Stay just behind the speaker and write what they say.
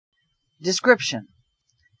Description: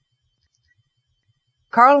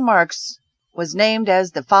 Karl Marx was named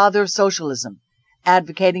as the father of socialism,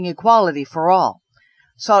 advocating equality for all,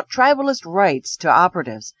 sought tribalist rights to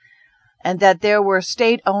operatives, and that there were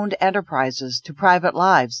state-owned enterprises to private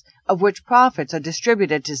lives, of which profits are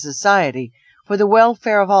distributed to society for the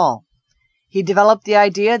welfare of all. He developed the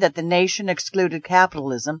idea that the nation excluded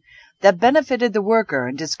capitalism that benefited the worker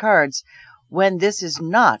and discards when this is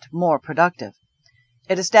not more productive.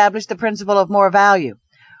 It established the principle of more value,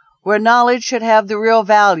 where knowledge should have the real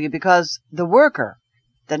value because the worker,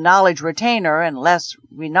 the knowledge retainer and less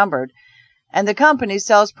renumbered, and the company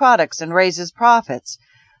sells products and raises profits.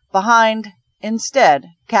 Instead,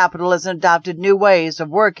 capitalism adopted new ways of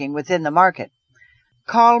working within the market.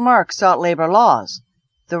 Karl Marx sought labor laws,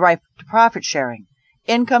 the right to profit sharing,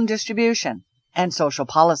 income distribution, and social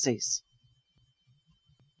policies.